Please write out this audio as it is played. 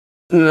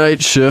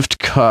Night shift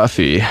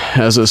coffee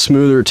has a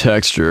smoother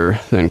texture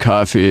than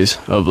coffees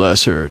of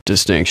lesser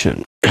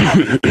distinction.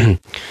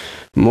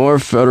 More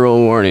federal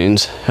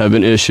warnings have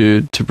been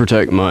issued to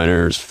protect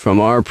minors from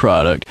our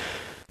product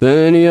than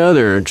any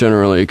other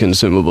generally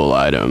consumable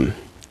item.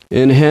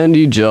 In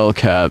handy gel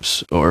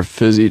caps or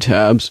fizzy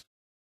tabs,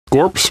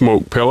 Gorp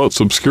smoke pellets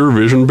obscure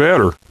vision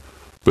better,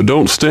 but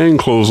don't stain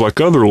clothes like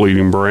other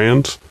leading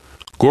brands.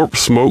 Gorp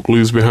smoke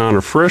leaves behind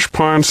a fresh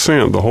pine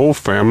scent the whole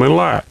family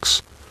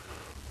likes.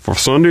 For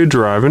Sunday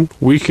driving,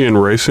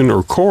 weekend racing,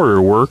 or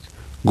courier work,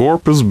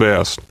 Gorp is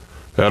best.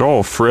 At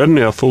all Fred and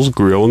Ethel's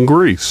Grill and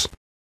Grease.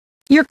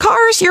 Your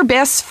car's your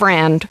best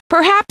friend,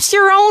 perhaps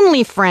your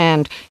only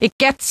friend. It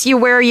gets you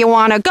where you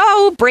want to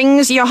go,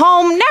 brings you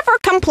home, never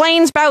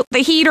complains about the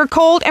heat or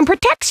cold, and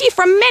protects you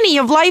from many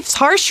of life's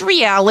harsh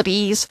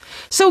realities.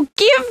 So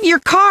give your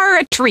car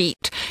a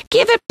treat.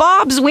 Give it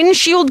Bob's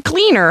windshield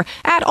cleaner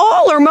at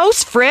all or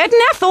most Fred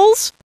and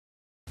Ethel's.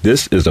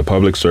 This is a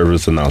public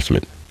service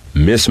announcement.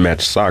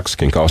 Mismatched socks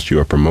can cost you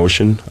a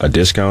promotion, a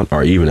discount,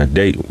 or even a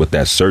date with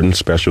that certain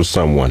special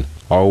someone.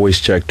 Always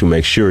check to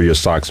make sure your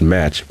socks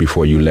match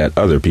before you let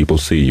other people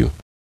see you.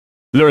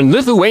 Learn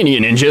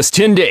Lithuanian in just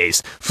 10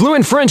 days.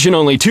 Fluent French in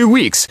only 2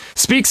 weeks.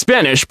 Speak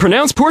Spanish,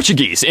 pronounce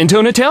Portuguese,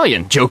 intone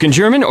Italian, joke in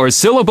German, or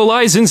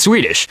syllabalize in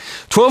Swedish.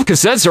 12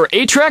 cassettes or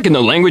 8-track in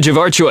the language of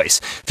our choice.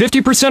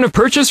 50% of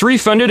purchase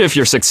refunded if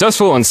you're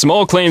successful in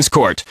small claims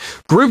court.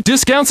 Group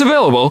discounts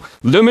available.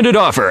 Limited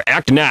offer.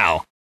 Act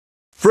now.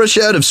 Fresh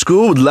out of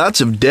school with lots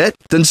of debt?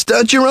 Then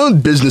start your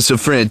own business of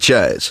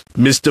franchise.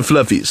 Mr.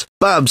 Fluffy's,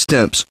 Bob's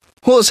Temps,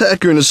 Horse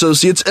Hacker and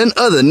Associates, and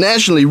other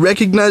nationally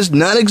recognized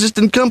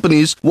non-existent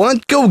companies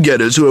want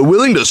go-getters who are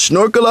willing to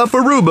snorkel off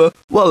Aruba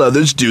while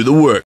others do the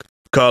work.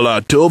 Call our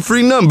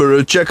toll-free number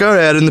or check our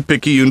ad in the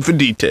Picayune for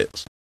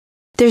details.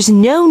 There's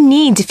no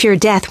need to fear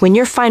death when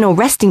your final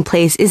resting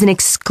place is an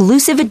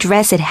exclusive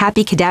address at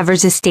Happy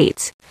Cadavers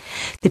Estates.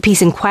 The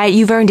peace and quiet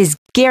you've earned is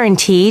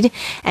guaranteed,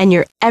 and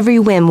your every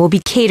whim will be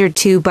catered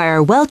to by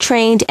our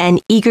well-trained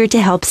and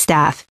eager-to-help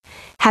staff.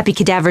 Happy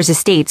Cadavers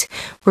Estates,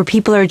 where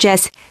people are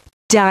just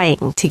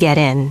dying to get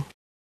in.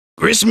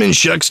 Grisman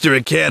Shuckster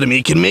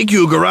Academy can make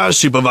you a garage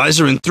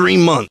supervisor in 3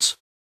 months.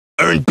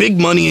 Earn big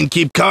money and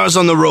keep cars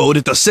on the road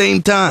at the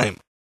same time.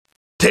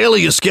 Tailor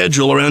your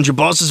schedule around your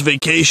boss's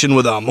vacation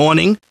with our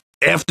morning,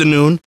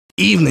 afternoon,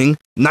 evening,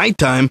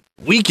 nighttime,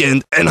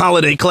 weekend, and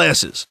holiday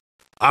classes.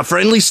 Our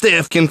friendly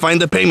staff can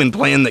find a payment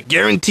plan that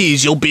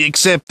guarantees you'll be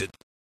accepted.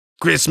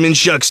 Grisman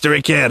Shuckster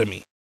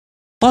Academy.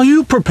 Are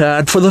you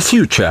prepared for the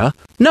future?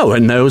 No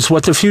one knows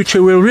what the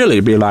future will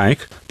really be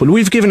like, but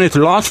we've given it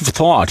a lot of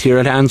thought here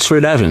at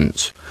Ansford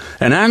Evans.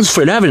 An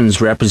Ansford Evans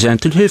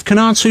representative can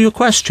answer your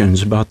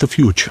questions about the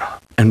future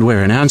and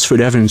where an Ansford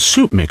Evans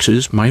soup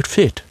mixes might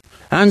fit.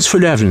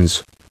 Ansford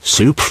Evans,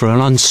 soup for an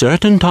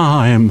uncertain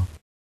time.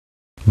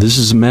 This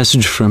is a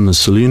message from the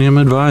Selenium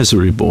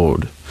Advisory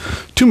Board.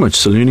 Too much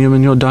selenium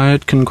in your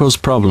diet can cause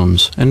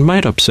problems and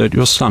might upset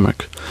your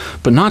stomach,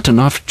 but not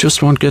enough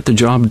just won't get the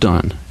job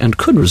done and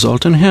could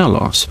result in hair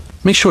loss.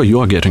 Make sure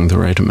you're getting the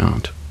right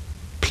amount.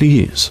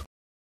 Please.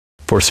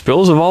 For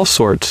spills of all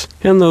sorts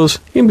and those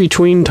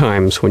in-between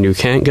times when you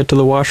can't get to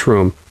the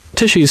washroom,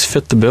 Tishies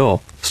fit the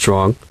bill.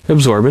 Strong,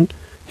 absorbent,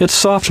 yet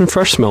soft and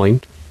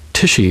fresh-smelling.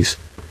 Tishies.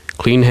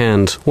 Clean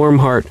hands, warm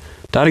heart,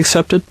 Dad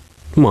accepted,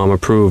 Mom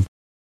approved.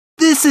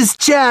 This is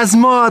Chaz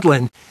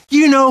Maudlin.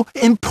 You know,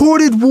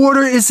 imported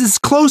water is as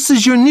close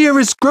as your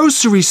nearest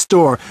grocery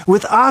store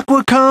with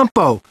Aqua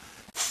Campo.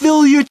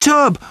 Fill your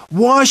tub,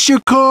 wash your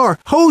car,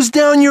 hose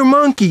down your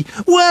monkey,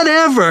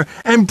 whatever,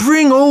 and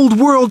bring old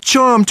world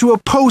charm to a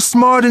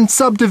postmodern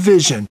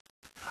subdivision.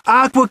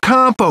 Aqua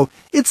Campo,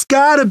 it's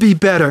gotta be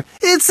better.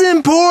 It's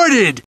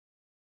imported.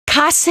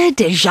 Casa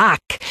de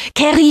Jacques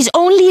carries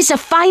only the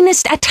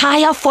finest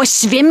attire for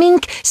swimming,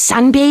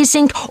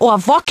 sunbathing, or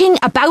walking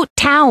about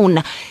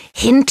town.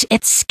 Hint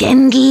at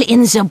scandal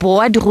in the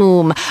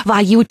boardroom,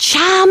 while you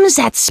charm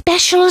that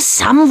special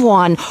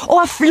someone,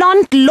 or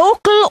flaunt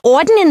local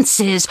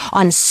ordinances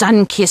on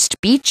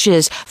sun-kissed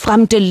beaches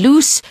from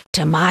Duluth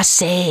to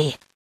Marseille.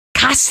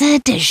 Casa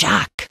de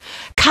Jacques.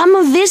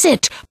 Come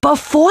visit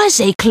before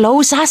they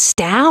close us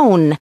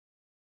down.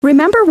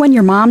 Remember when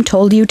your mom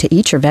told you to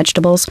eat your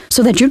vegetables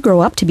so that you'd grow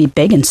up to be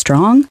big and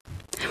strong?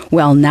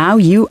 Well, now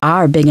you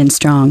are big and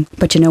strong,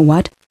 but you know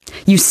what?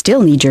 You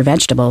still need your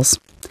vegetables.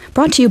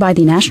 Brought to you by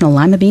the National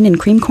Lima Bean and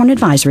Cream Corn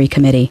Advisory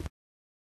Committee.